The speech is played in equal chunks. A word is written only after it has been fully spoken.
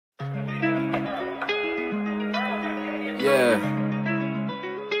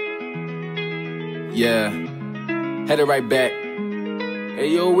Yeah, headed right back.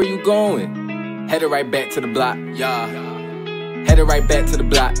 Hey yo, where you going? Headed right back to the block, yeah. Headed right back to the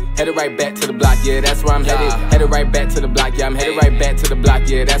block, headed right back to the block, yeah, that's where I'm headed. Headed right back to the block, yeah, I'm headed right back to the block,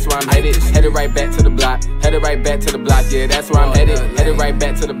 yeah, that's where I'm headed. Headed right back to the block, headed right back to the block, yeah, that's where I'm headed. Headed right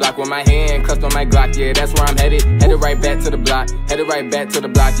back to the block with my hand cuffed on my Glock, yeah, that's where I'm headed. Headed right back to the block, headed right back to the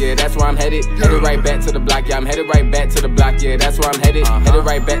block, yeah, that's where I'm headed. Headed right back to the block, yeah, I'm headed right back to the block, yeah, that's where I'm headed. Headed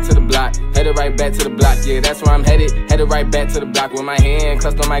right back to the block, headed right back to the block, yeah, that's where I'm headed. Headed right back to the block with my hand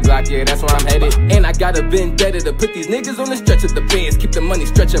cuffed on my Glock, yeah, that's where I'm headed. And I got a vendetta to put these niggas on the stretch of the bands, keep the money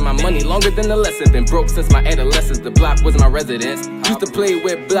stretching my money longer than the lesson. Been broke since my adolescence, the block was my residence. Used to play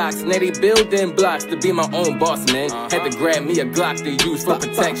with blocks, now they building blocks to be my own boss, man. Had to grab me a Glock to use for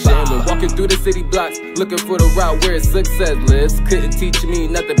protection. When walking through the city blocks, looking for the route where success lives. Couldn't teach me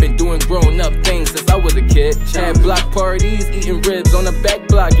nothing, been doing grown up things since I was a kid. Had block parties, eating ribs on the back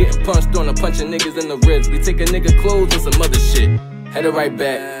block, getting punched on a punching niggas in the ribs. We take a nigga clothes and some other shit. Headed right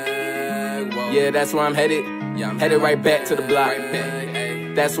back, yeah, that's where I'm headed. Headed right back to the block,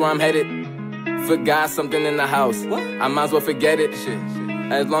 that's where I'm headed. Forgot something in the house, I might as well forget it.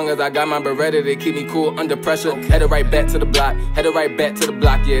 As long as I got my Beretta, they keep me cool under pressure. Headed right back to the block, headed right back to the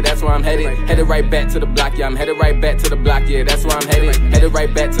block, yeah, that's where I'm headed. Headed right back to the block, yeah, I'm headed right back to the block, yeah, that's where I'm headed. Headed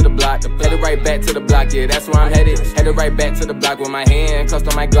right back to the block, headed right back to the block, yeah, that's where I'm headed. Headed right back to the block with my hand cuffed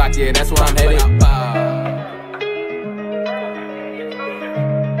on my Glock, yeah, that's where I'm headed.